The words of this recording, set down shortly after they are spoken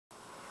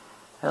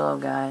Hello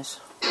guys,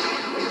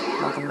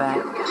 welcome back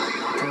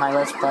to my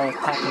Let's Play of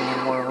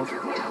Pac-Man World,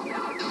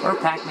 or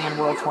Pac-Man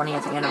World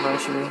 20th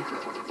Anniversary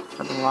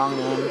for the long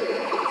name.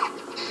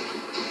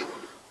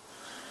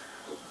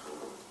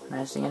 And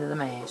that's the end of the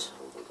maze.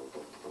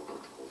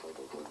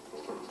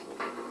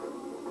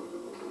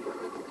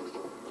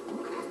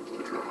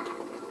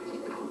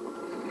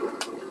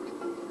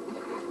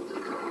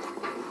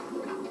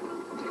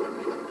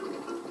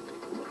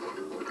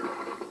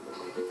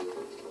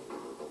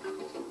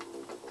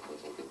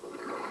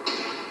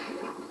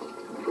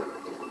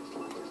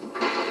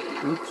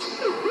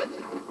 Oops.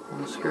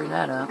 I'll screw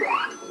that up.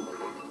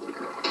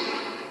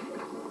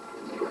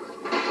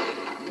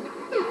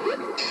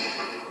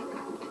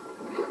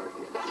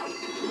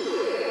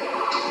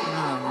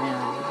 Oh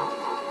man.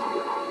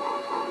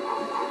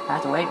 I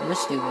have to wait for this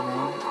stupid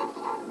thing.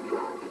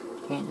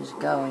 Can't just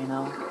go, you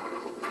know.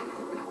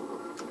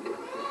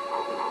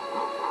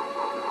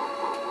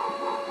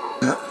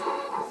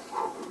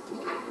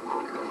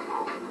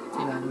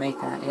 See if I can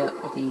make that, yep,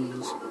 with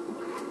ease.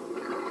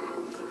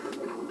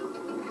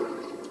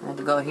 I have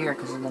to go here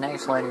because the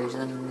next letter is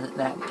in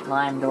that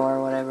lime door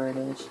or whatever it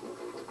is.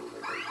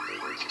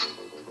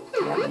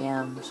 Got the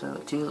M,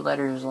 so 2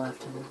 letters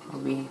left and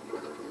we'll be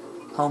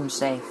home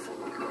safe,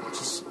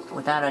 which is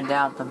without a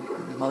doubt the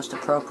most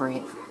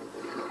appropriate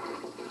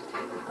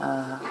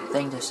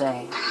thing to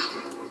say.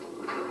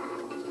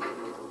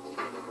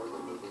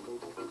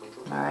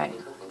 Alright,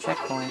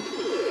 checkpoint.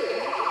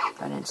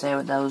 I didn't say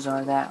what those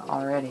are that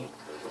already.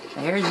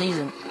 Now here's these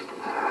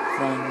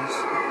things.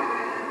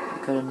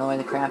 Could annoy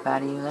the crap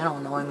out of you. They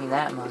don't annoy me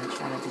that much,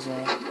 I have to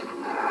say.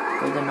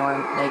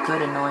 They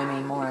could annoy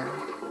me more.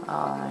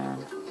 Oh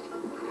man.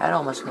 That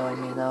almost annoyed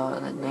me though,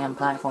 that damn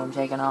platform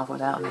taking off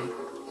without me.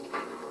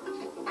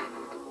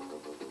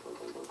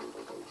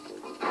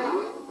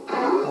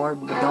 Or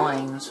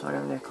bedoings,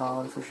 whatever they're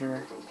called for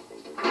sure.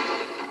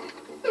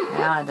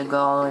 Now I had to go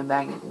all the way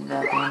back to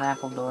that damn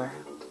apple door.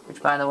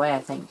 Which by the way I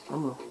think,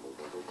 ooh,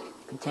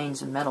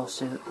 contains a metal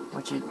suit,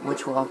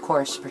 which will of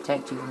course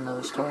protect you from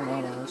those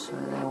tornadoes, so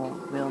they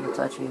won't be able to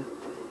touch you.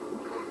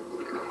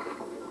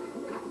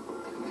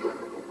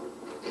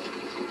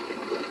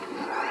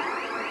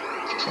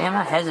 Damn,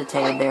 I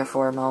hesitated there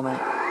for a moment.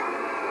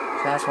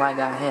 So that's why I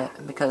got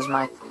hit, because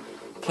my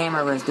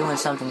camera was doing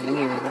something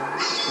weird.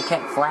 It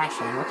kept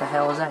flashing. What the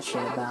hell is that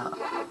shit about?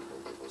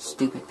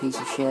 Stupid piece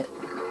of shit.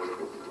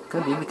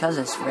 Could be because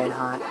it's red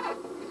hot.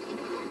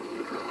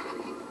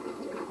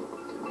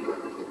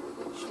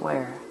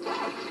 Swear.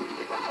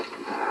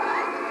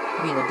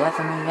 Be the death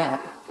of me yet.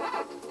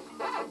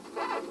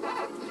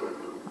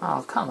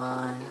 Oh, come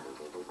on.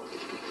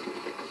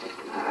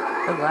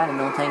 So glad it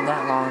don't take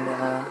that long to,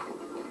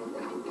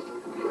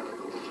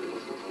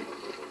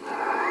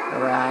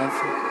 arrive.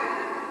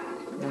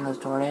 And those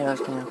tornadoes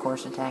can, of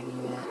course, attack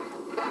you yet.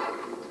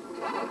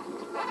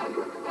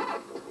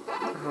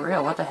 For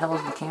real, what the hell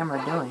is the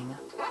camera doing?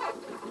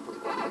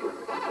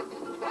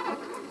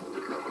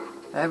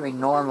 Very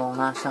normal,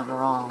 not something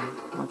wrong.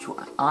 Which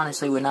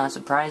honestly would not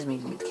surprise me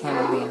with the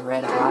camera being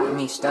red hot and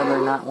me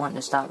stubborn not wanting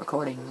to stop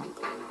recording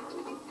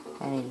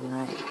any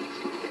tonight.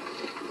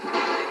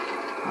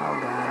 Oh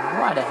god,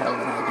 why the hell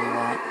did I do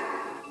that?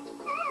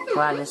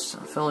 Glad this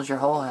fills your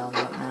whole health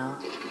up now.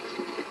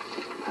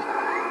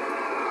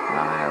 Well,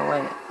 I better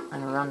wait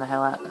and run the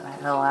hell out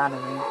of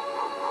here.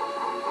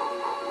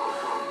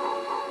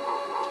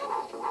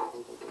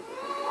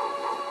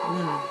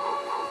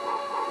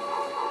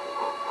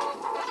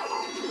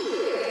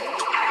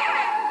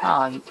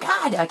 Oh,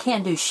 God, I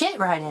can't do shit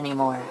right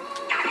anymore.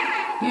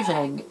 Usually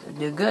I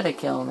do good at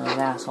killing those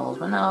assholes,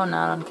 but no,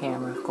 not on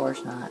camera, of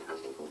course not.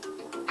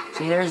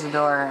 See, there's the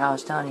door I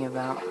was telling you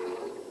about.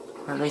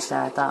 Or at least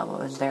that I thought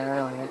was there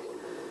earlier.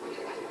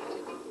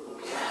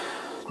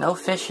 No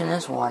fish in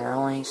this water,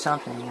 only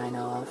something I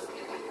know of.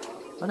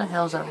 What the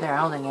hell's up there?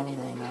 I don't think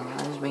anything, though.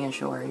 I'm just being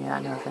sure. Yeah,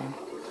 nothing.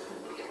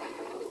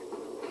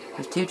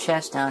 There's 2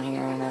 chests down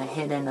here and a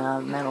hidden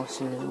metal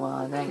suit as well.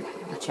 I think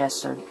the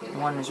chests are...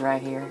 one is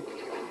right here.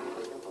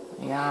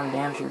 Yeah, I'm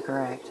damn sure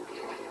correct.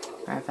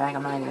 Matter of fact,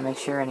 I'm not even going to make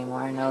sure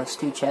anymore. I know it's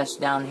 2 chests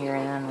down here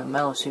and then the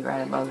metal suit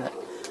right above it.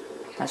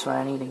 That's what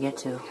I need to get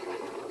to.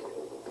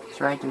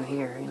 It's right through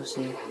here, you'll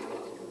see.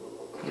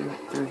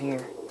 Through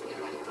here.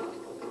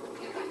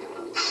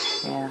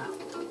 Yeah.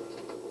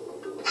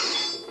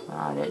 Oh,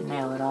 I didn't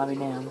nail it, I'll be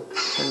damned.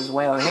 Because it's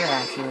way over here,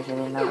 actually, which I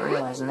did not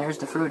realize. And there's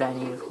the fruit I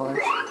need, of course.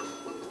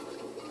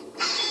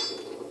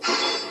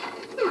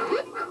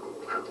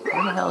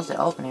 Where the hell is the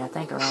opening? I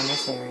think around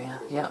this area.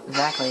 Yep,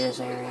 exactly this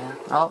area.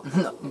 Oh,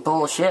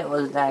 bullshit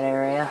was that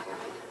area.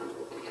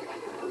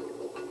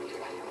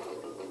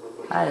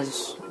 That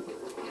is...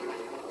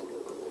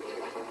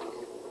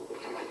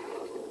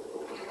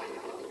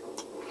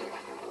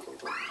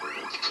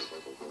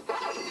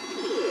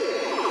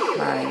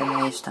 Alright, the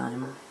maze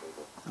time.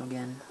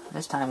 Again.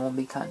 This time we'll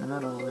be cut in the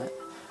middle of it.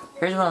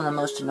 Here's one of the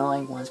most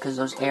annoying ones, because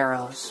those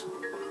arrows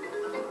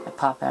that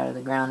pop out of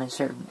the ground in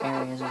certain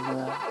areas of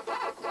the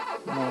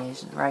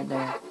maze. Right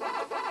there.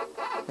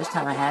 This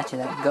time I had to.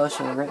 That ghost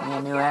would have ripped me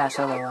a new ass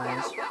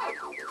otherwise.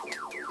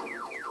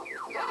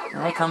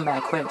 And they come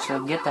back quick,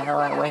 so get the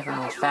hell out away from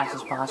me as fast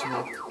as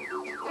possible.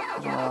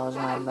 As well as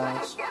my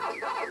advice.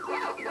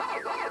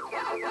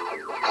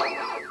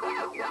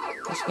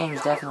 This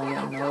game's definitely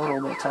getting a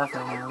little bit tougher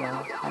now, though,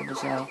 I have to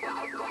say.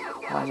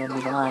 Otherwise I'd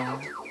be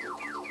lying.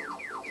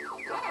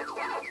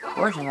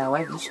 Fortunately, I gotta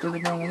wait for this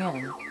stupid thing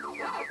again.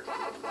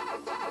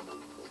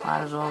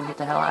 Might as well get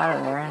the hell out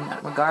of there,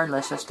 and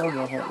regardless, I still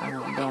get hit by a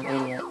damn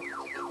idiot.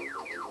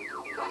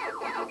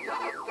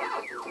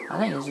 I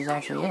think this is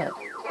actually it.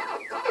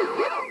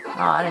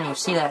 Oh, I didn't even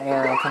see that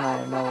arrow come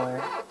out of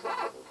nowhere.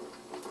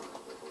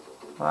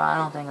 Well, I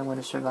don't think I would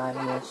have survived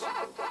this.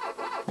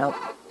 Nope.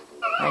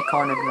 They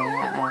cornered me,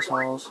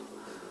 assholes.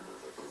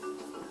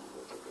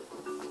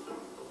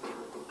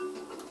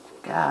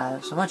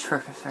 God, so much for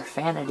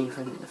vanity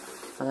for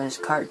this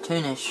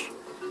cartoonish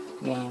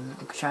game,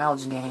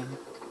 child's game.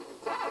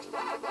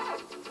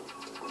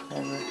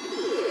 Whatever.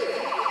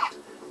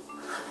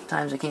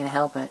 Times I can't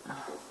help it.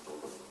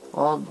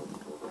 Well,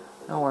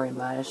 don't worry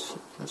about it.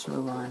 Let's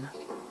move on.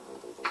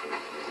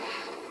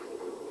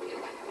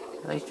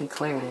 At least we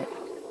cleared it.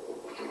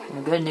 And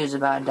the good news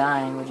about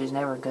dying, which is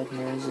never good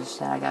news, is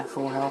that I got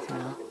full health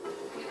now.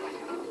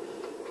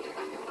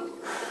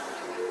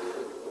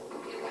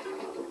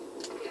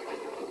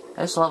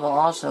 This level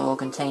also will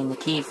contain the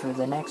key for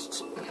the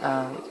next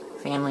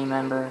family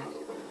member,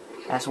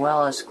 as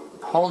well as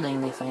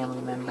holding the family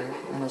member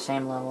in the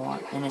same level.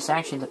 And it's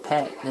actually the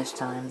pet this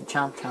time.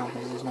 Chomp Chomp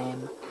is his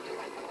name.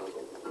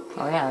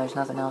 Oh yeah, there's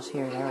nothing else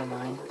here. Never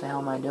mind. What the hell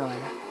am I doing?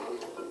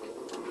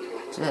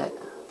 That's it.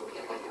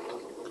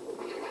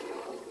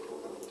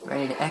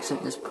 Ready to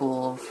exit this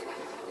pool of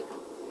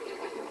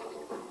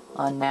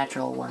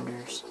unnatural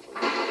wonders.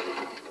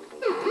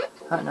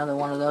 Another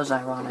one of those,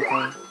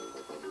 ironically.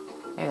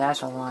 Maybe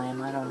that's a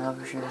lime, I don't know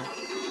for sure.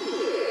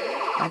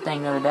 That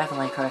thing would have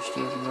definitely crushed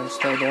you if you were to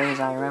stay dazed.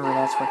 I remember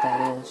that's what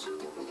that is.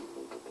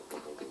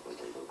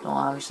 Don't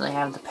obviously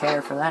have the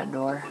pair for that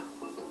door.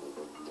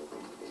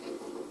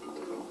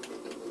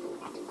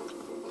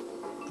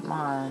 Come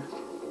on.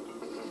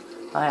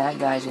 Oh yeah, that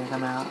guy's gonna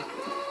come out.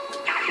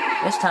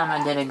 This time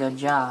I did a good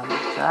job,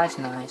 so that's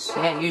nice.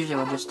 Yeah, usually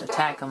we'll just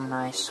attack them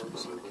nice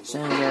as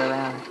soon as they're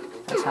around.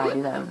 That's how I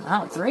do that.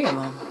 Oh, 3 of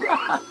them.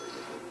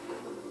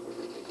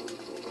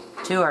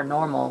 2 are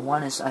normal.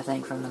 1 is, I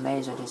think, from the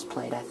maze I just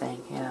played, I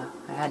think. Yeah,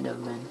 I had to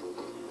have been.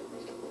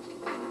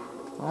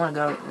 We want to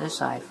go this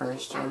side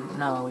first. Or,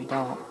 no, we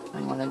don't.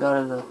 We want to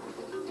go to the...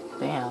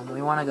 Damn,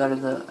 we want to go to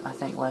the, I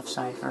think, left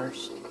side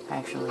first,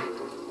 actually.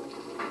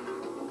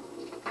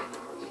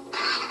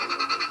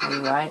 Are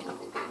you right?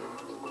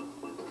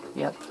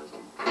 Yep.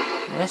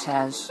 This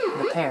has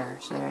the pair,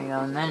 so there you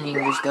go. And then you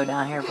can just go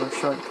down here for a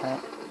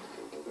shortcut.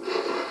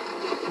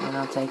 And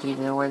it'll take you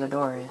to where the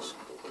door is.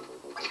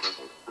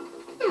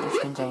 Which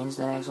contains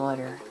the next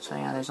letter. So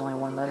yeah, there's only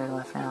 1 letter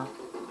left now.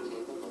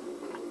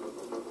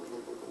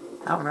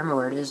 I don't remember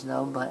where it is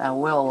though, but I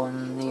will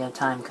when the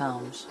time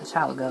comes. That's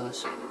how it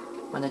goes.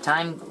 When the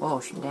time...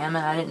 Oh, damn it,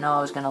 I didn't know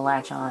I was going to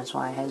latch on, that's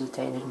why I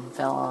hesitated and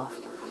fell off.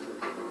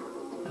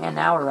 And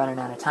now we're running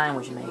out of time,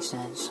 which makes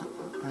sense,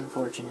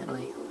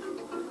 unfortunately.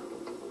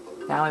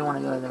 Now we want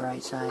to go to the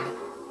right side.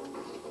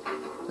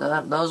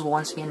 So those will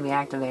once again be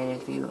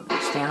activated if you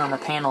stand on the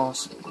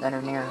panels that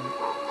are near them.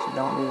 So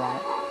don't do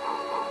that.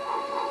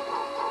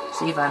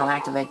 See if I don't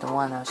activate the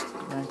one I was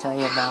going to tell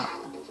you about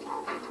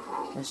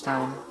this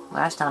time.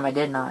 Last time I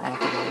did not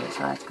activate it, so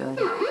that's good.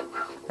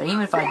 But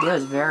even if I do,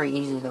 it's very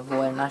easy to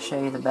avoid, and I'll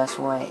show you the best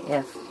way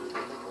and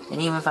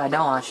even if I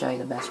don't, I'll show you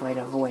the best way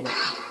to avoid it.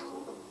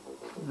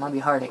 It might be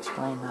hard to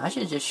explain though. I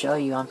should just show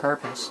you on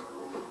purpose.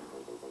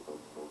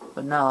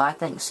 But no, I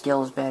think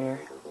skill is better.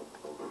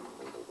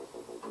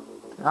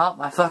 Oh,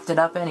 I fucked it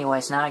up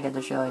anyway, so now I get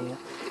to show you.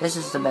 This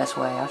is the best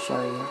way, I'll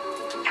show you.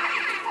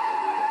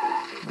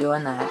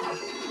 Doing that.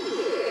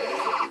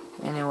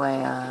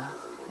 Anyway,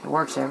 it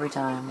works every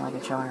time, like a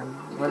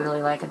charm.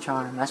 Literally like a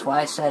charm. That's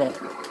why I said it.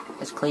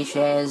 As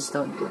cliche as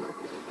the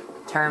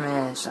term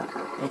is,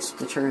 it's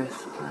the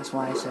truth. That's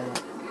why I said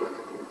it.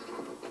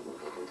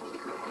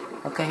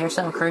 Okay, here's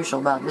something crucial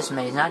about this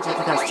maze. Not just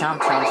because Chomp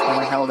Chomp's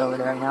being held over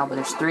there right now, but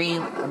there's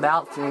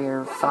about 3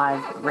 or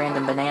 5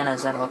 random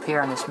bananas that'll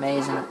appear on this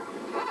maze, and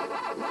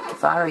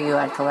if I were you,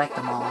 I'd collect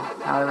them all,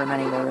 however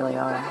many there really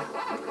are.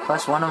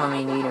 Plus 1 of them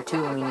you need, or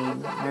 2 of them you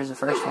need. There's the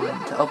first one,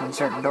 to open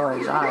certain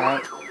doors.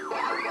 Alright.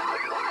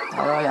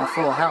 Although I got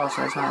full health,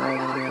 so it's not really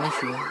going to be an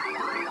issue.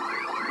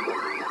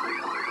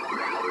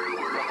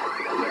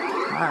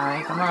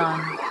 Alright, come on.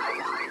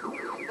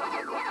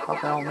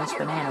 Hope I don't miss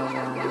bananas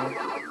around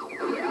here.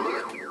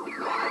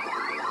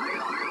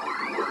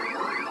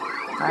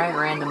 Alright,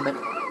 random, but...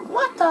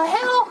 What the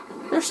hell?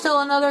 There's still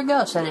another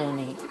ghost I didn't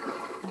eat.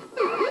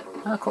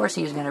 Well, of course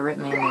he was going to rip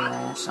me a new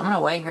ass. I'm going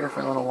to wait here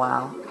for a little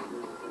while.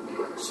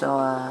 So,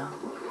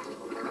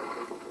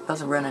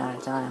 because I'm running out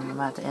of time. I'm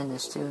about to end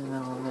this too in the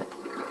middle of it.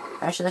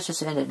 Actually, let's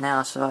just end it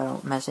now so I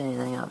don't mess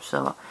anything up.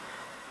 So,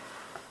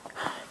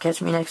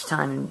 catch me next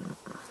time in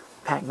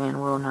Pac-Man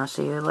World, and I'll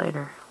see you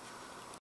later.